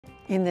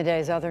In the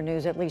day's other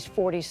news, at least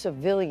 40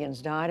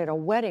 civilians died at a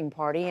wedding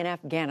party in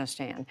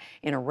Afghanistan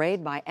in a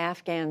raid by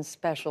Afghan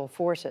special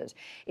forces.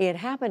 It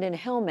happened in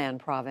Helmand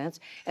Province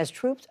as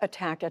troops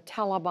attacked a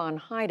Taliban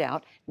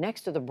hideout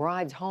next to the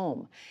bride's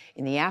home.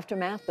 In the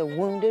aftermath, the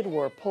wounded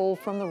were pulled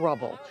from the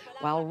rubble,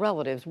 while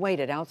relatives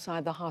waited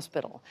outside the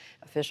hospital.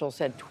 Officials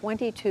said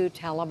 22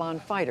 Taliban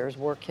fighters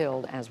were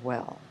killed as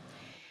well.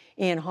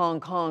 In Hong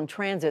Kong,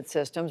 transit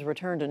systems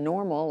returned to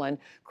normal and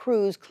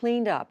crews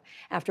cleaned up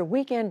after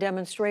weekend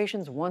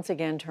demonstrations once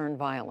again turned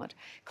violent.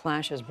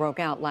 Clashes broke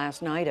out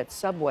last night at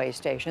subway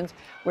stations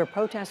where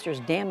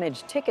protesters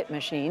damaged ticket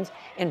machines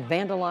and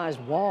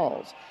vandalized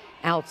walls.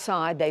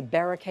 Outside, they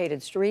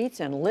barricaded streets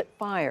and lit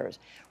fires.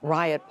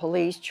 Riot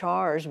police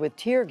charged with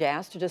tear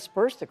gas to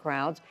disperse the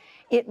crowds.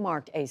 It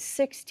marked a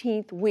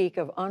 16th week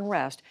of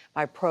unrest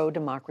by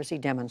pro-democracy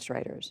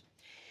demonstrators.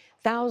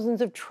 Thousands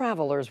of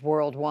travelers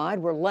worldwide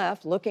were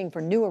left looking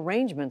for new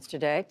arrangements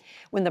today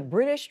when the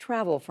British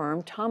travel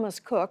firm Thomas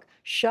Cook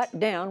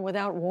shut down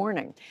without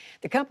warning.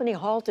 The company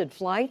halted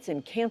flights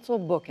and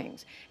canceled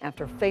bookings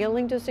after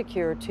failing to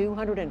secure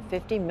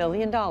 $250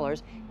 million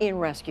in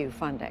rescue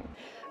funding.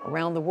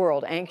 Around the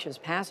world, anxious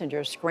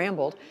passengers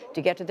scrambled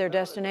to get to their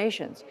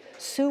destinations.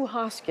 Sue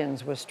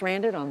Hoskins was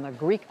stranded on the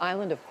Greek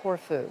island of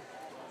Corfu.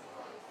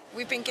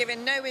 We've been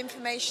given no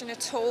information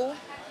at all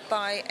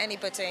by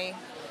anybody.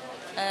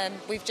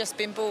 We've just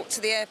been brought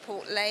to the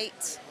airport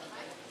late,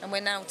 and we're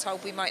now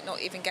told we might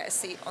not even get a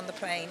seat on the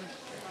plane.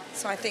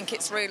 So I think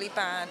it's really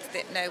bad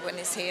that no one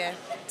is here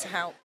to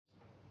help.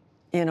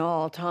 In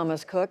all,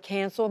 Thomas Cook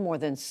canceled more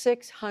than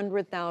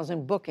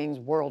 600,000 bookings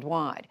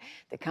worldwide.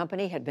 The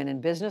company had been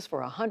in business for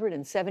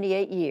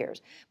 178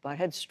 years, but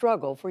had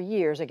struggled for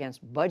years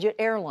against budget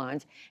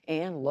airlines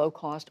and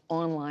low-cost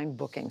online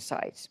booking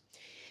sites.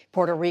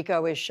 Puerto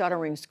Rico is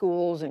shuttering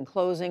schools and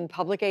closing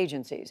public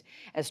agencies.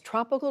 As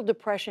Tropical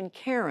Depression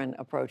Karen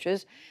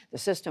approaches, the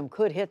system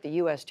could hit the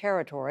U.S.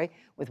 territory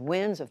with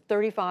winds of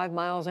 35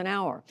 miles an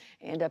hour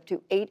and up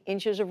to 8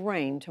 inches of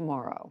rain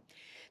tomorrow.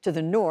 To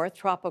the north,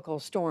 Tropical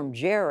Storm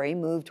Jerry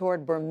moved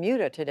toward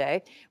Bermuda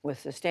today with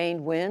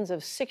sustained winds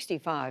of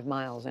 65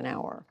 miles an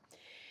hour.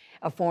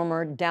 A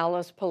former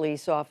Dallas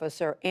police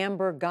officer,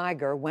 Amber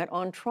Geiger, went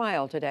on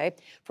trial today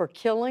for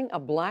killing a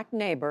black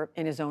neighbor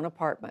in his own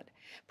apartment.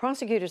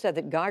 Prosecutors said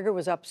that Geiger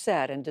was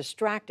upset and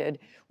distracted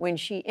when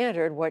she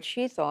entered what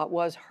she thought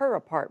was her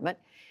apartment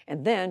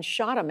and then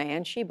shot a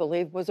man she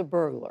believed was a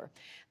burglar.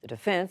 The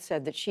defense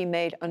said that she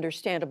made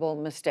understandable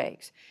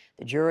mistakes.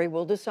 The jury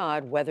will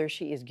decide whether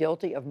she is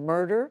guilty of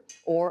murder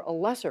or a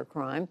lesser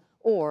crime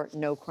or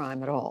no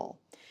crime at all.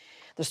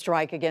 The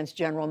strike against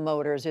General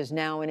Motors is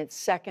now in its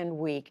second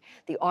week.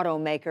 The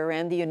automaker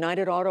and the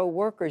United Auto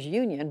Workers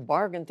Union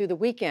bargained through the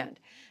weekend.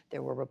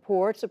 There were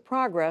reports of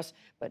progress,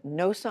 but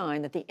no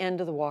sign that the end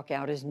of the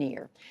walkout is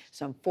near.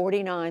 Some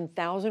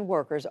 49,000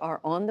 workers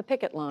are on the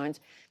picket lines,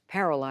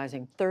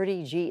 paralyzing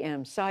 30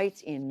 GM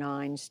sites in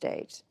 9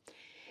 states.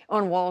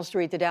 On Wall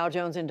Street, the Dow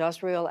Jones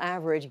Industrial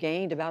Average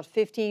gained about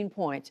 15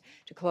 points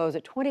to close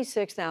at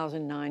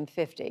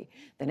 26,950.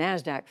 The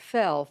Nasdaq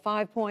fell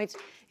 5 points,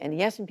 and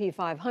the S&P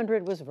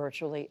 500 was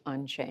virtually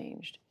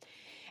unchanged.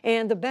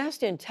 And the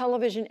best in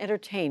television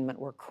entertainment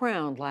were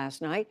crowned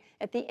last night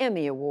at the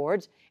Emmy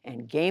Awards,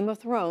 and Game of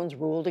Thrones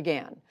ruled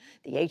again.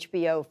 The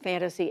HBO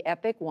fantasy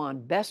epic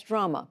won Best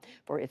Drama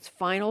for its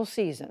final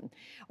season,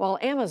 while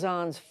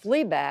Amazon's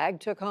Fleabag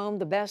took home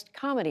the Best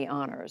Comedy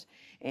honors,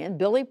 and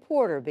Billy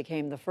Porter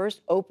became the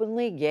first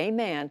openly gay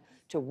man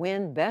to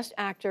win Best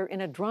Actor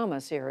in a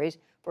Drama Series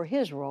for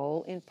his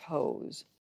role in Pose.